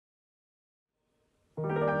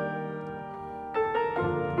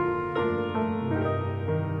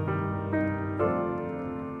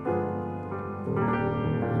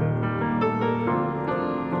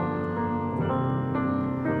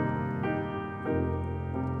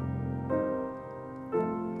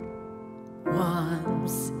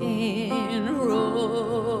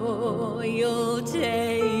royal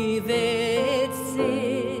David's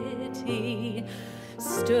city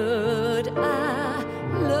stood a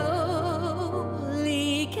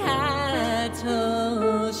lowly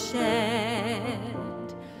cattle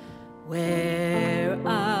shed, where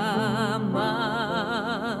a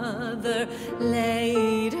mother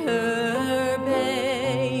laid her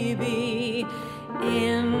baby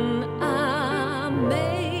in a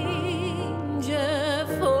manger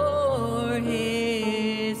for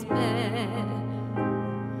his bed.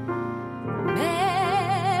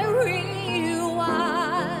 Mary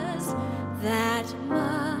was that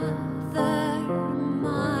mother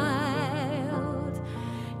mild,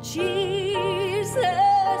 Jesus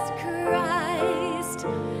Christ,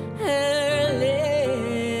 her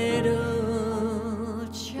little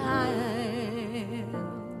child.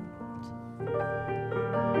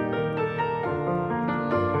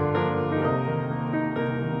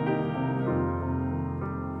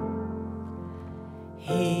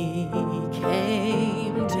 He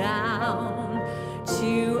came down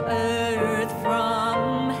to earth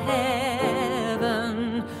from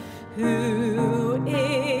heaven, who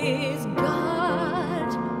is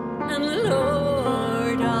God and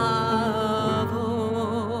Lord of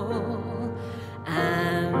all,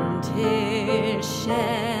 and his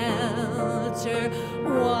shelter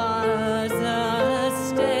was a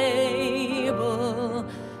stable,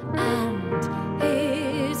 and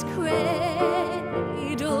his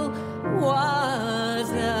cradle was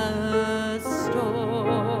a stall.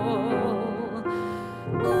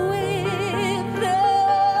 With the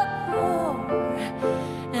poor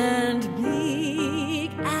and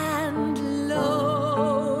meek and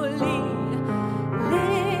lowly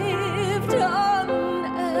lived on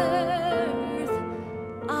earth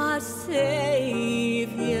a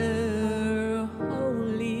Savior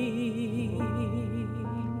holy.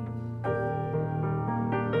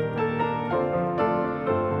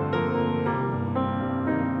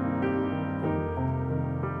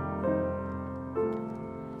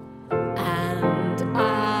 And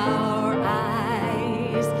our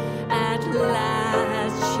eyes at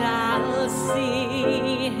last shall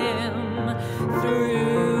see him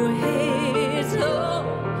through his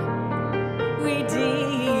own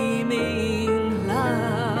redeeming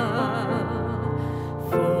love.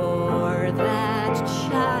 For that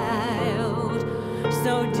child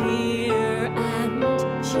so dear and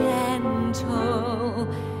gentle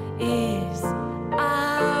is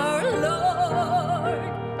our Lord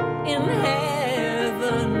in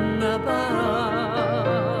heaven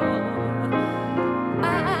above,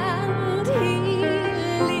 and he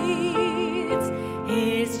leads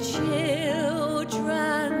his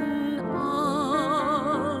children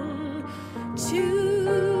on to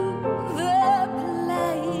the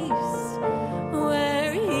place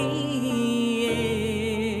where he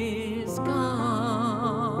is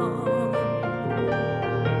gone.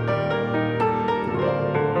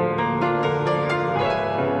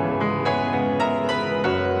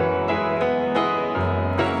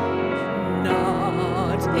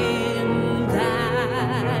 Not in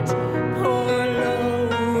that poor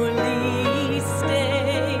lowly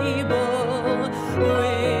stable,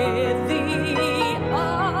 with the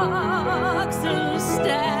oxen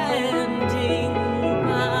standing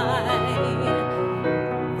by,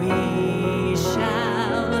 we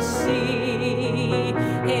shall see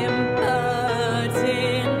him, but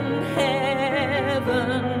in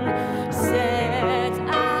heaven, set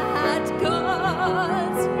at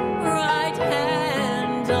God's right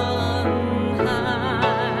hand on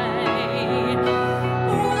high,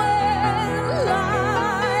 when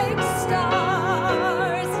like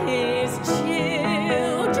stars his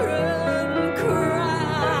children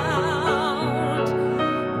crowned,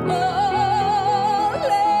 all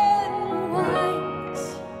in white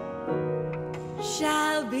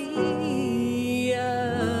shall be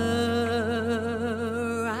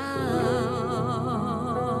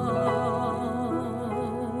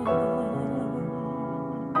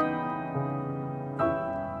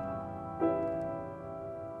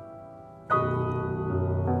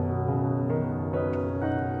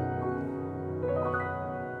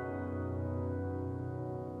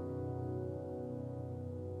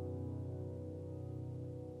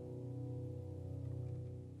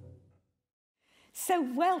So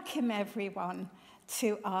welcome everyone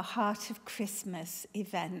to our Heart of Christmas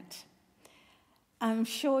event. I'm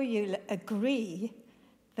sure you'll agree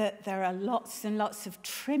that there are lots and lots of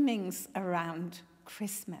trimmings around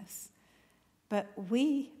Christmas, but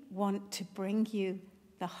we want to bring you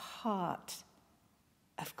the heart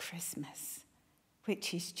of Christmas,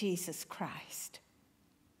 which is Jesus Christ.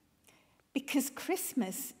 Because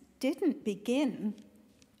Christmas didn't begin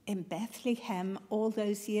in Bethlehem all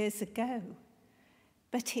those years ago,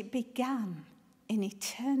 but it began in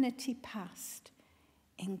eternity past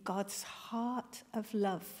in God's heart of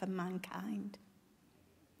love for mankind.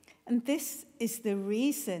 And this is the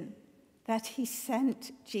reason that he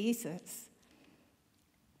sent Jesus.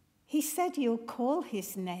 He said, "You'll call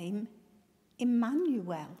his name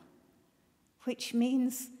Emmanuel," which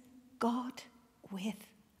means God with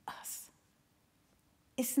us.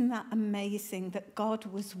 Isn't that amazing that God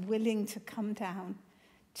was willing to come down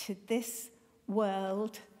to this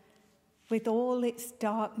world with all its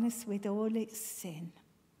darkness, with all its sin,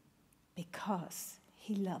 because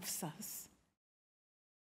he loves us?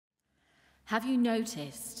 Have you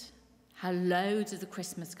noticed how loads of the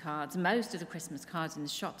Christmas cards, most of the Christmas cards in the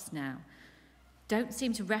shops now, don't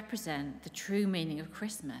seem to represent the true meaning of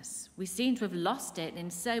Christmas? We seem to have lost it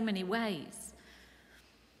in so many ways.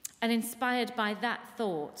 And inspired by that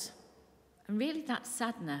thought, and really that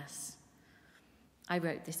sadness, I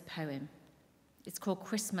wrote this poem. It's called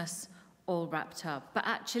Christmas All Wrapped Up. But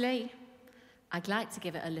actually, I'd like to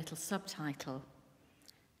give it a little subtitle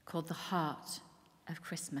called The Heart of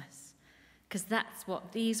Christmas, because that's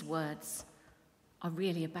what these words are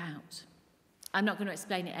really about. I'm not going to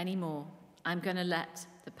explain it anymore. I'm going to let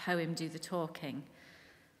the poem do the talking.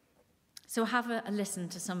 So have a listen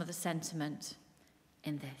to some of the sentiment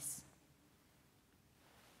in this.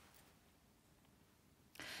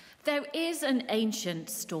 There is an ancient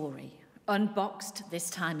story, unboxed this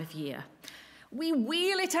time of year. We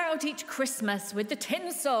wheel it out each Christmas with the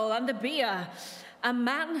tinsel and the beer. A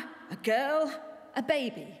man, a girl, a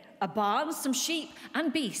baby, a barn, some sheep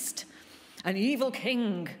and beast, an evil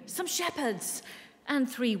king, some shepherds, and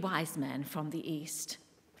 3 wise men from the east.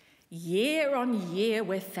 Year on year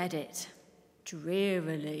we're fed it.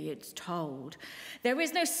 Drearily it's told. There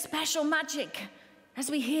is no special magic as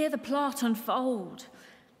we hear the plot unfold.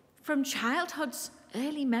 From childhood's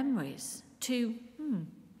early memories to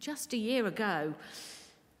just a year ago,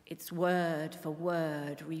 it's word for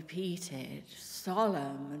word repeated,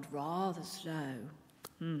 solemn and rather slow.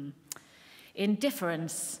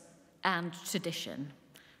 Indifference and tradition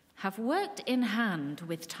have worked in hand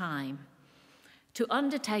with time to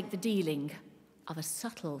undertake the dealing of a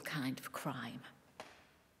subtle kind of crime.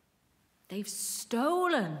 They've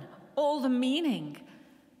stolen all the meaning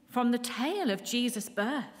from the tale of Jesus'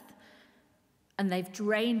 birth, and they've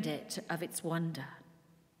drained it of its wonder,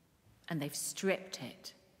 and they've stripped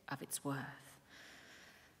it of its worth.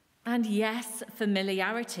 And yes,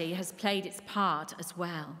 familiarity has played its part as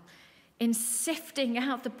well in sifting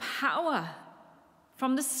out the power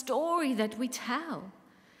from the story that we tell.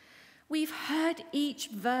 We've heard each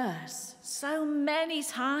verse so many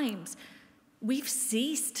times, we've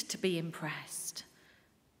ceased to be impressed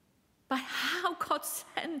by how God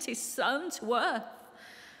sent his Son to earth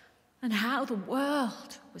and how the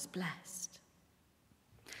world was blessed.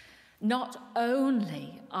 Not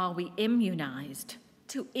only are we immunized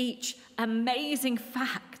to each amazing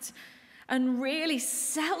fact and really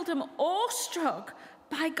seldom awestruck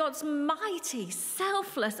by God's mighty,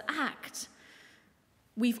 selfless act,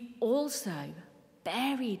 we've also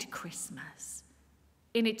buried Christmas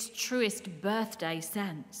in its truest birthday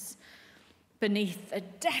sense beneath the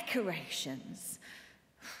decorations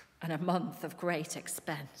and a month of great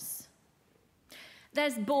expense.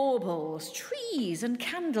 There's baubles, trees and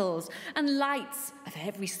candles and lights of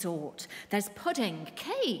every sort. There's pudding,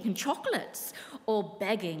 cake and chocolates, all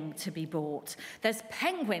begging to be bought. There's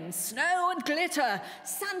penguins, snow and glitter,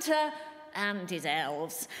 Santa and his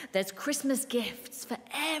elves. There's Christmas gifts for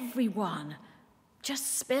everyone,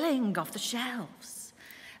 just spilling off the shelves.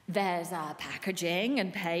 There's packaging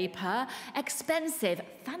and paper, expensive,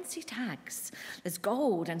 fancy tags. There's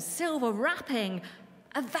gold and silver wrapping,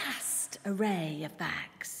 a vast array of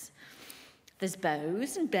bags. There's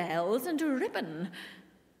bows and bells and a ribbon.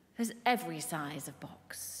 There's every size of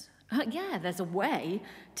box. There's a way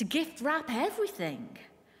to gift wrap everything,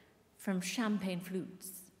 from champagne flutes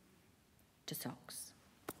to socks.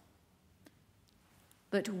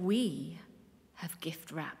 But we have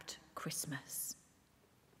gift wrapped Christmas,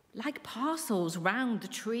 like parcels round the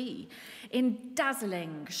tree, in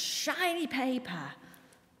dazzling, shiny paper,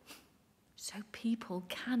 so people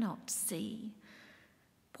cannot see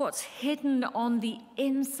what's hidden on the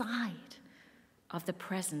inside of the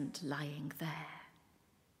present lying there.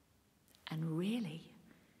 And really,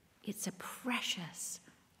 it's a precious,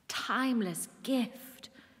 timeless gift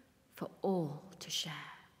for all to share.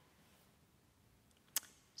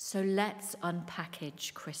 So let's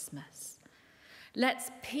unpackage Christmas. Let's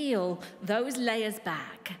peel those layers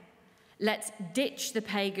back. Let's ditch the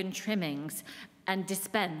pagan trimmings and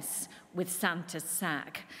dispense with Santa's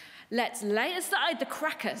sack. Let's lay aside the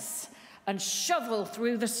crackers and shovel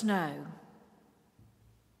through the snow.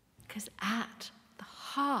 Because at the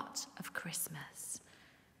heart of Christmas,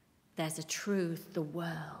 there's a truth the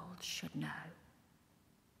world should know.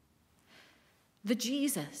 The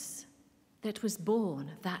Jesus that was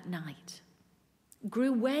born that night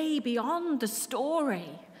grew way beyond the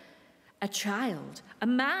story. A child, a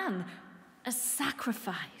man, a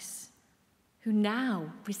sacrifice, who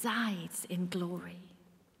now resides in glory.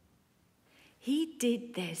 He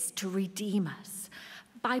did this to redeem us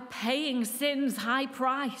by paying sin's high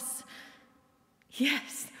price.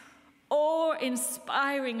 Yes,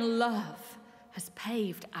 awe-inspiring love has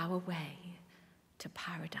paved our way to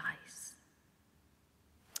paradise.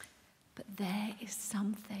 But there is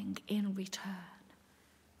something in return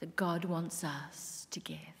that God wants us to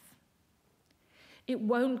give. It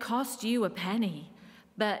won't cost you a penny,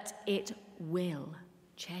 but it will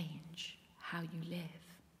change how you live.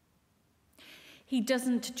 He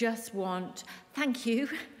doesn't just want thank you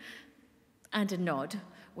and a nod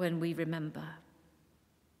when we remember.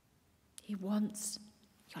 He wants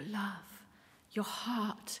your love, your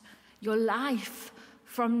heart, your life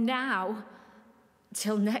from now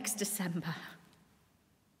till next December.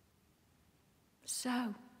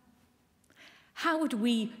 So, how would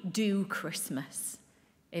we do Christmas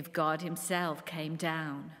if God himself came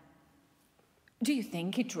down? Do you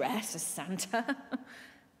think he'd dress as Santa?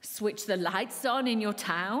 Switch the lights on in your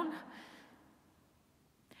town?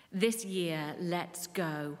 This year, let's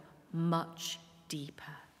go much deeper.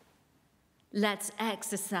 Let's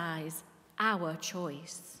exercise our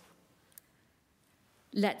choice.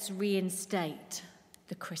 Let's reinstate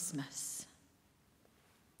the Christmas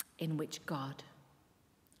in which God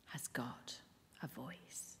has got a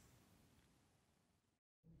voice.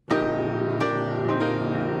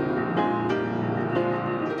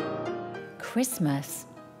 Christmas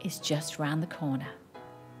is just round the corner.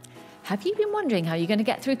 Have you been wondering how you're going to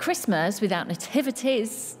get through Christmas without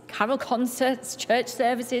nativities, carol concerts, church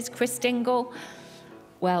services, Christingle?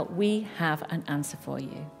 Well, we have an answer for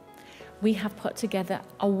you. We have put together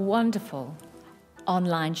a wonderful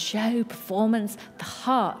online show, performance, the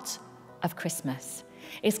heart of Christmas.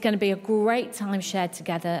 It's going to be a great time shared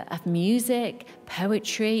together of music,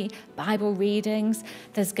 poetry, Bible readings.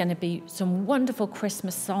 There's going to be some wonderful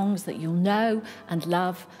Christmas songs that you'll know and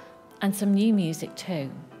love, and some new music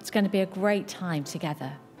too. It's going to be a great time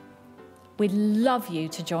together. We'd love you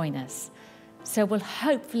to join us. So we'll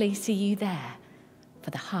hopefully see you there for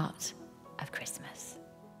the heart of Christmas.